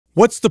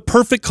What's the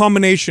perfect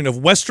combination of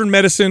Western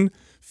medicine,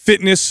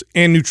 fitness,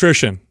 and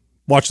nutrition?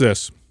 Watch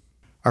this.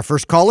 Our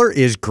first caller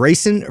is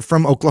Grayson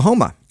from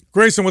Oklahoma.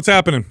 Grayson, what's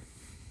happening?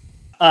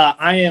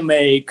 I am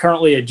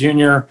currently a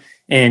junior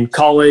in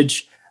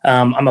college.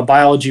 I'm a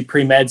biology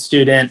pre-med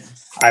student.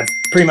 I've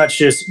pretty much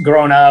just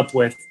grown up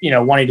with,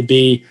 wanting to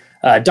be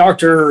a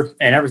doctor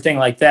and everything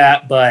like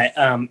that. But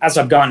as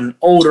I've gotten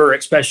older,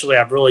 especially,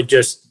 I've really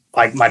just,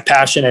 my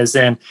passion is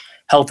in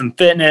health and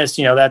fitness.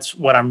 That's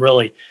what I'm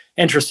really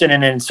interested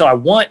in. And so I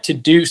want to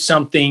do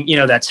something,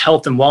 that's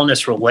health and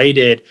wellness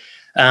related.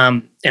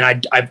 And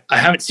I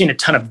haven't seen a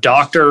ton of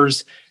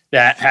doctors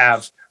that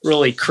have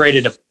really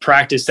created a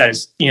practice that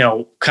is,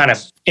 kind of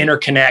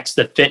interconnects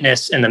the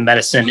fitness and the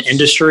medicine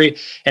industry.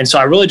 And so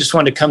I really just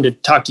wanted to come to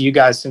talk to you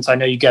guys, since I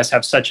know you guys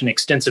have such an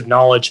extensive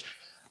knowledge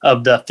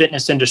of the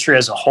fitness industry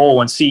as a whole,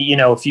 and see,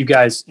 if you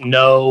guys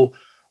know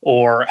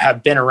or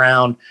have been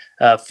around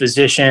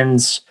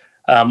physicians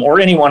or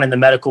anyone in the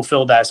medical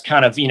field that's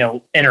kind of,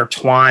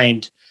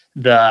 intertwined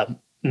the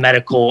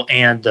medical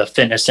and the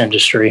fitness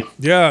industry.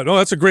 Yeah, no,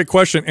 that's a great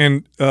question.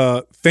 And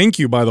thank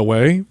you, by the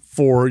way,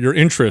 for your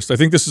interest. I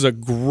think this is a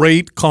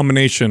great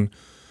combination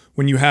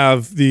when you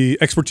have the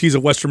expertise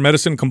of Western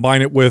medicine,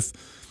 combine it with,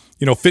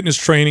 fitness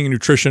training and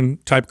nutrition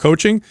type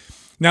coaching.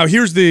 Now,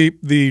 here's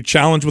the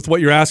challenge with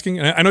what you're asking.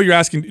 And I know you're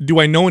asking, do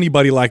I know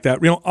anybody like that?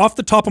 Off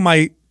the top of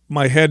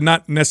my head,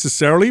 not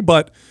necessarily,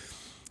 but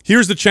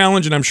here's the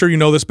challenge, and I'm sure you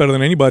know this better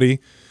than anybody.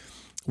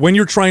 When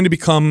you're trying to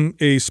become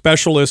a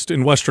specialist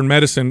in Western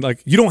medicine,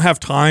 you don't have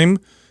time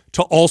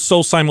to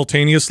also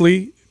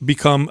simultaneously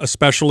become a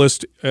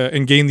specialist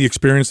and gain the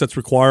experience that's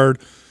required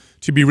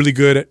to be really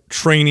good at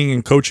training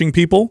and coaching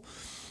people.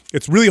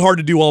 It's really hard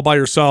to do all by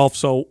yourself.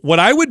 So what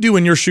I would do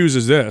in your shoes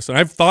is this, and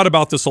I've thought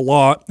about this a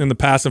lot in the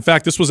past. In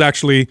fact, this was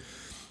actually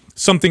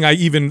something I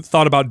even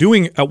thought about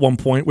doing at one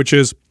point, which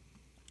is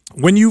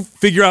when you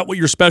figure out what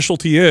your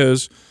specialty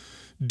is,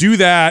 do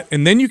that,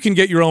 and then you can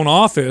get your own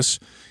office.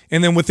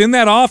 And then within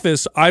that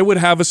office, I would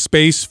have a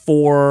space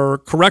for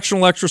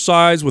correctional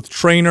exercise with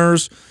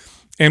trainers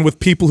and with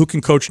people who can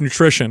coach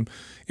nutrition.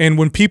 And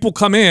when people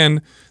come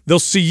in, they'll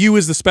see you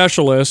as the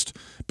specialist,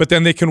 but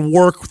then they can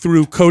work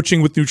through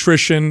coaching with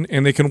nutrition,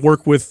 and they can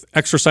work with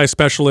exercise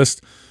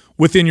specialists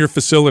within your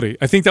facility.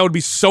 I think that would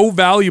be so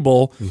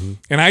valuable,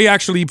 and I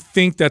actually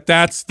think that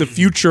that's the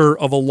future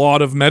of a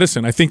lot of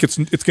medicine. I think it's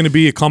going to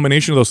be a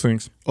combination of those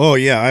things. Oh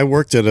yeah, I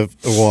worked at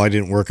I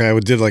didn't work. I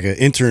did an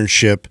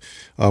internship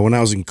when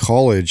I was in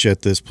college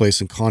at this place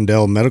in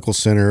Condell Medical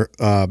Center.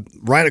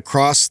 Right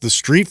across the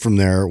street from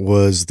there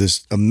was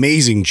this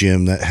amazing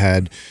gym that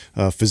had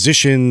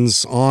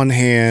physicians on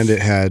hand.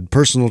 It had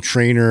personal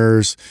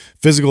trainers,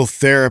 physical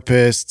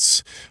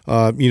therapists,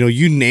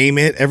 you name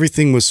it.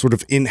 Everything was sort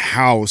of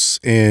in-house,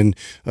 and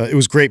it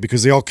was great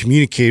because they all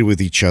communicated with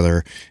each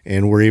other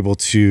and were able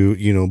to,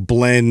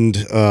 blend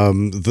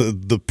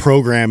the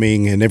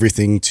programming and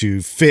everything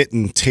to fit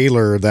and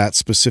tailor that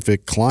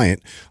specific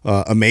client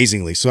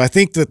amazingly. So I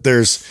think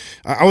that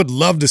I would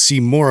love to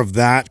see more of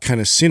that kind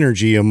of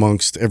synergy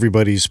amongst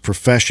everybody's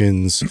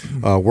professions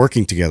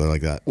working together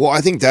like that. Well, I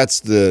think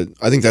that's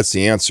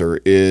the answer.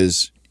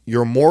 Is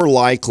you're more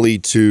likely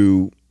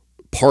to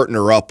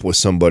partner up with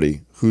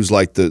somebody who's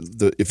like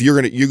if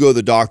you go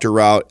the doctor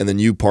route and then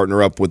you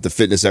partner up with the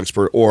fitness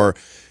expert, or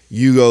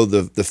you go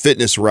the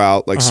fitness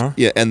route,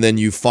 and then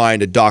you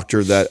find a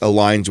doctor that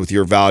aligns with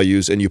your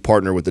values and you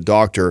partner with the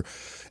doctor.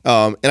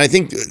 And I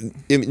think,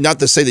 not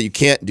to say that you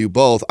can't do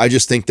both, I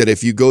just think that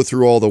if you go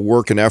through all the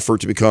work and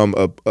effort to become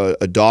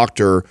a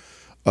doctor,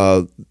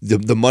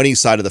 the money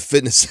side of the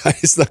fitness side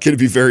is not going to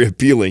be very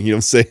appealing. You know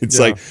what I'm saying? It's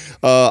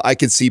I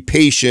could see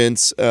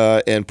patients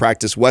and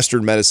practice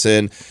Western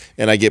medicine,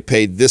 and I get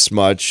paid this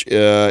much.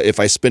 If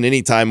I spend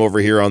any time over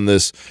here on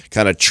this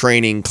kind of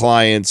training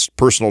clients,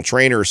 personal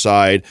trainer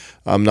side,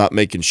 I'm not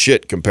making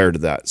shit compared to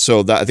that.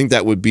 So I think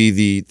that would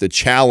be the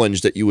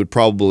challenge that you would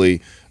probably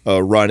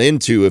run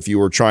into if you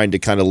were trying to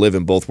kind of live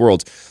in both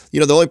worlds.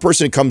 The only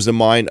person that comes to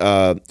mind,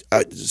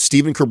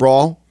 Stephen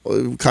Cabral,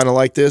 kind of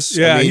like this.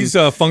 Yeah, he's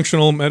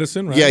functional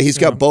medicine, right? Yeah, he's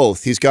got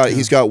both. He's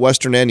got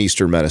Western and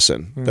Eastern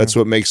medicine. That's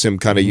what makes him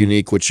kind of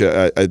unique, which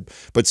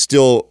but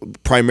still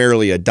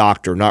primarily a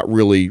doctor, not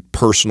really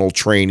personal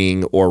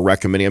training or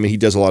recommending. I mean, he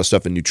does a lot of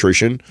stuff in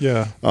nutrition.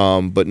 Yeah.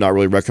 But not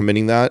really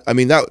recommending that. I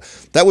mean, that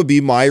would be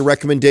my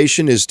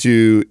recommendation, is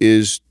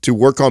to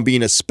work on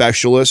being a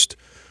specialist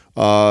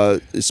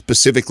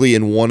specifically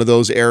in one of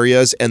those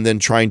areas, and then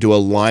trying to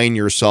align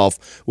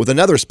yourself with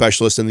another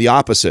specialist in the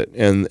opposite.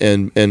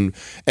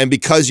 And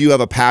because you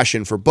have a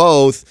passion for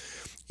both,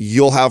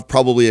 you'll have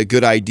probably a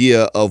good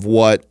idea of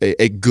what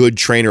a good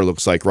trainer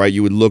looks like, right?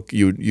 You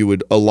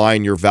would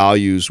align your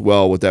values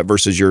well with that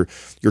versus your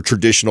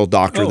traditional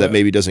doctor that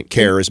maybe doesn't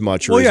care as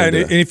much. Well, yeah, and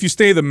if you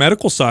stay the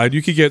medical side,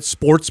 you could get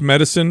sports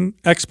medicine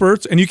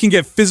experts, and you can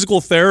get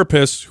physical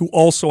therapists who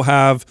also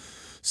have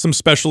some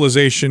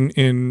specialization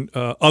in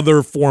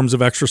other forms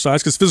of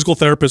exercise, because physical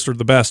therapists are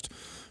the best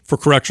for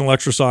correctional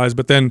exercise,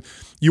 but then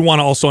you want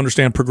to also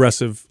understand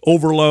progressive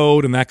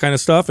overload and that kind of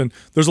stuff. And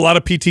there's a lot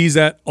of PTs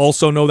that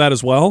also know that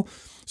as well.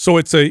 So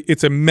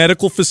it's a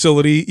medical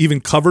facility,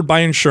 even covered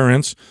by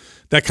insurance,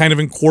 that kind of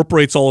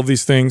incorporates all of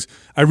these things.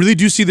 I really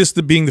do see this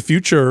being the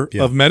future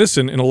of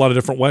medicine in a lot of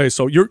different ways.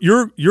 So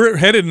you're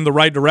headed in the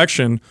right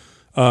direction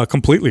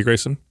completely,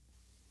 Grayson.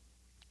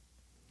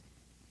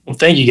 Well,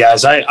 thank you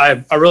guys.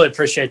 I really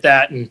appreciate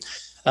that. And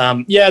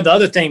the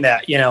other thing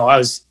that, I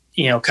was,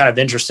 kind of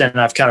interested in,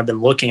 I've kind of been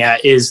looking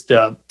at is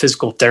the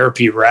physical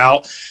therapy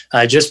route,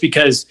 just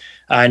because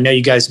I know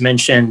you guys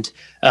mentioned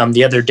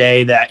the other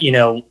day that,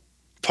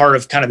 part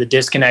of kind of the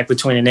disconnect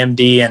between an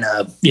MD and,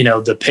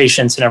 the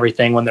patients and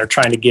everything when they're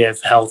trying to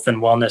give health and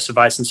wellness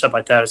advice and stuff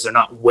like that is they're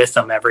not with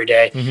them every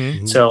day.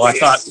 Mm-hmm. So I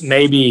thought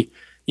maybe,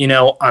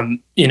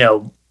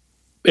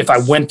 if I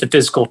went the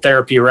physical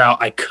therapy route,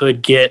 I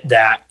could get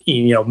that,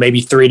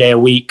 maybe 3-day a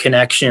week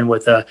connection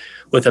with a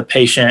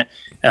patient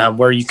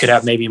where you could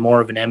have maybe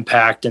more of an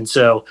impact. And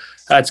so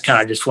that's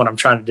kind of just what I'm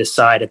trying to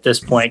decide at this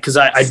point. Cause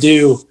I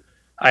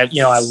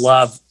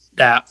love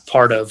that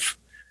part of,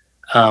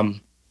 I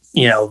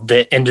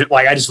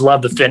just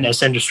love the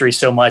fitness industry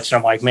so much. And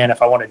I'm like, man,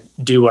 if I want to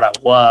do what I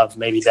love,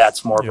 maybe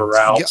that's more of a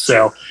route. Yeah.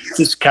 So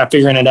just kind of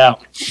figuring it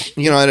out.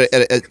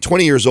 At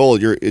 20 years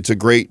old, it's a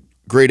great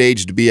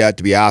age to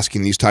be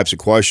asking these types of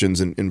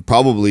questions, and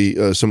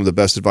probably some of the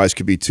best advice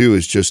could be too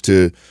is just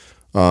to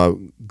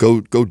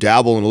go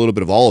dabble in a little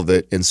bit of all of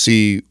it and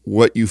see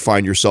what you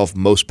find yourself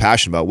most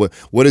passionate about.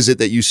 What is it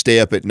that you stay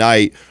up at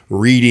night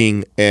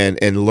reading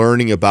and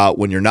learning about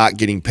when you're not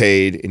getting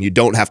paid and you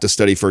don't have to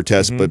study for a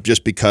test, but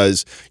just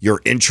because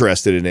you're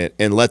interested in it,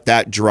 and let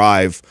that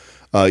drive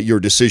your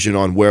decision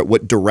on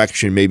what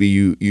direction maybe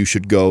you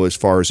should go as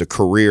far as a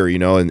career,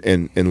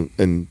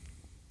 and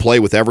play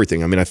with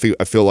everything. I mean, I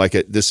feel like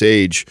at this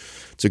age,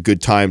 it's a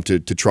good time to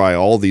try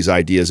all these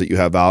ideas that you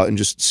have out and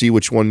just see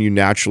which one you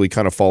naturally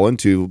kind of fall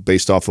into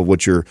based off of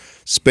what you're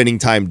spending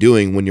time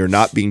doing when you're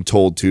not being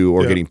told to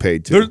or getting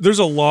paid to. There's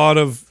a lot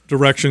of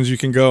directions you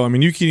can go. I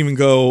mean, you can even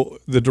go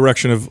the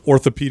direction of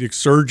orthopedic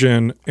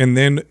surgeon, and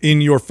then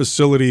in your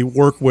facility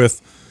work with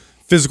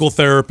physical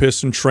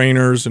therapists and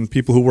trainers and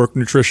people who work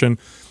nutrition.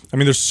 I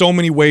mean, there's so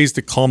many ways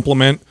to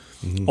complement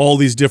all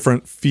these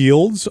different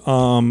fields.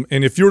 And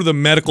if you're the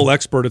medical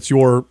expert, it's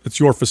your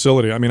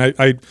facility. I mean,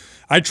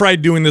 I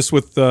tried doing this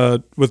with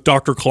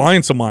doctor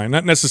clients of mine,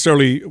 not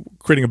necessarily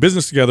creating a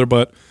business together,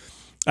 but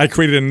I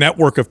created a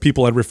network of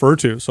people I'd refer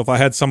to. So if I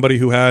had somebody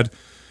who had,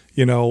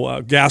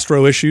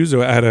 gastro issues,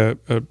 I had a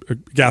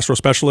gastro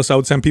specialist I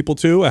would send people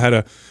to. I had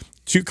a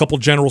couple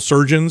general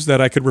surgeons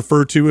that I could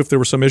refer to if there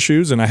were some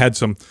issues, and I had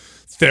some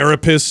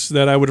therapists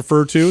that I would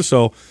refer to.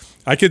 So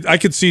I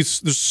could see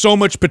there's so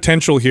much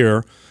potential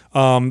here.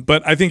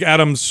 But I think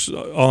Adam's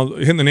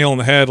hitting the nail on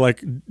the head.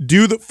 Like,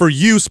 for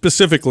you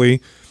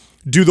specifically,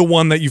 do the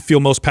one that you feel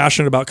most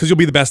passionate about, because you'll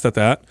be the best at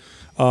that.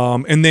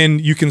 And then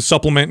you can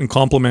supplement and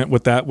complement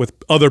with that with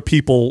other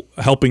people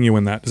helping you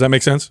in that. Does that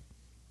make sense?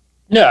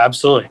 Yeah,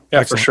 absolutely. Yeah,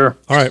 excellent. For sure.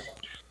 All right.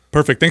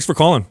 Perfect. Thanks for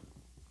calling.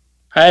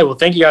 Hey, well,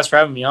 thank you guys for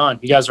having me on.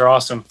 You guys are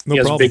awesome. No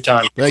you guys problem. are big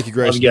time. Thank you,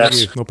 Grace.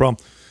 No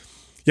problem.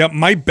 Yeah,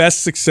 my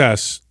best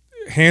success,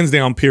 hands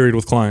down, period,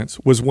 with clients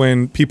was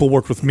when people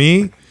worked with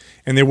me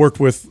and they worked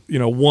with,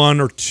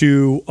 one or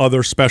two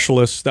other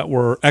specialists that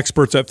were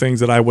experts at things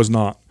that I was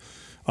not.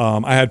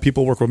 I had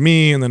people work with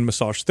me, and then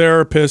massage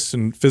therapists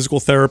and physical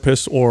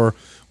therapists, or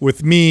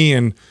with me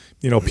and,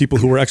 people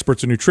who were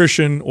experts in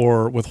nutrition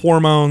or with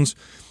hormones.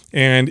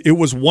 And it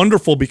was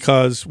wonderful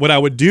because what I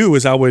would do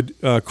is I would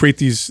create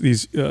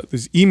these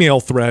email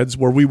threads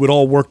where we would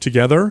all work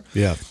together.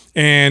 Yeah.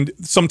 And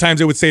sometimes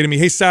they would say to me,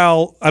 "Hey,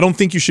 Sal, I don't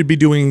think you should be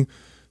doing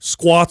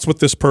squats with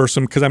this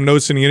person because I'm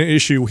noticing an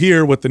issue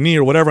here with the knee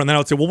or whatever." And then I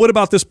would say, "Well, what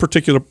about this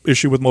particular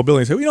issue with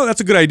mobility?" And say,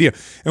 "That's a good idea."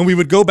 And we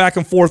would go back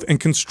and forth and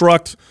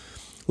construct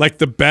like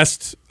the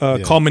best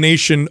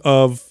combination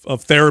of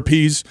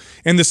therapies,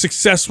 and the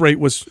success rate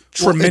was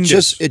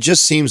tremendous. It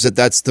just seems that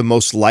that's the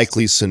most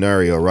likely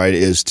scenario, right?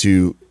 Is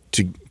to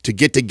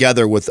get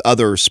together with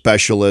other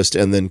specialists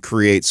and then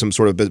create some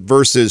sort of,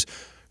 versus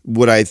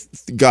what I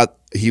got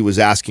he was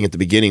asking at the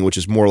beginning, which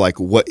is more like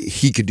what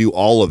he could do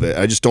all of it.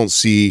 I just don't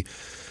see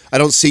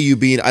you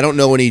being, I don't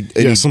know any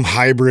some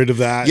hybrid of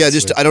that. Yeah,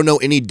 I don't know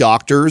any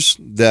doctors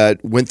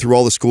that went through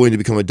all the schooling to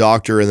become a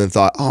doctor and then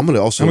thought, I'm going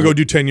to go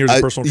do 10 years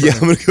of personal training.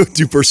 Yeah, I'm going to go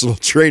do personal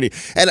training.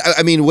 And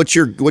I mean, what's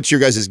your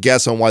guys'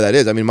 guess on why that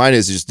is? I mean, mine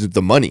is just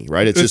the money,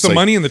 right? It's just the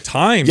money and the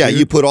time. Yeah, dude.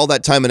 You put all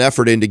that time and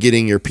effort into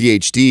getting your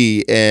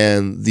PhD,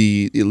 and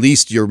at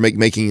least you're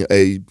making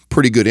a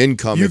pretty good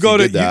income. You go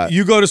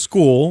to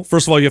school.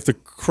 First of all, you have to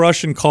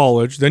crush in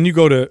college. Then you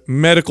go to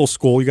medical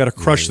school. You got to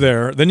crush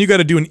there. Then you got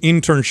to do an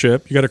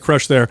internship. You got to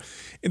crush there.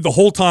 The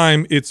whole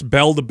time it's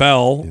bell to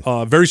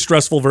bell, very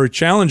stressful, very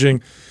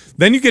challenging.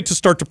 Then you get to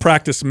start to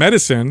practice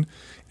medicine,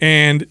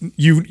 and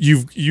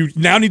you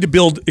now need to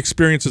build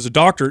experience as a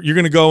doctor. You're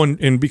going to go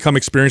and become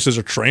experienced as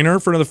a trainer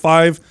for another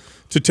 5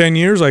 to 10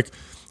 years. Like,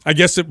 I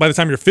guess by the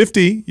time you're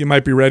 50, you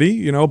might be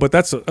ready, but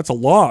that's a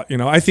lot.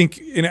 I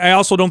think, and I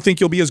also don't think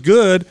you'll be as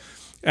good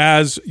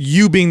as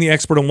you being the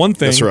expert on one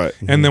thing. That's right.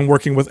 And then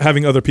working with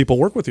having other people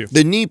work with you.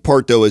 The neat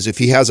part, though, is if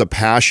he has a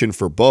passion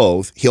for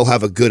both, he'll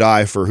have a good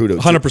eye for who to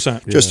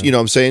 100%. Just, you know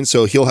what I'm saying?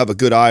 So he'll have a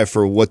good eye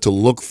for what to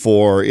look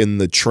for in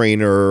the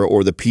trainer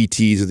or the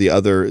PTs or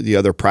the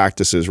other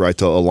practices, right,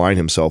 to align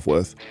himself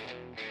with.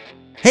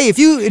 Hey, if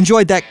you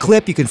enjoyed that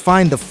clip, you can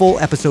find the full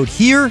episode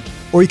here,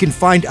 or you can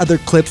find other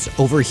clips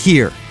over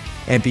here.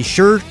 And be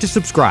sure to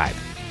subscribe.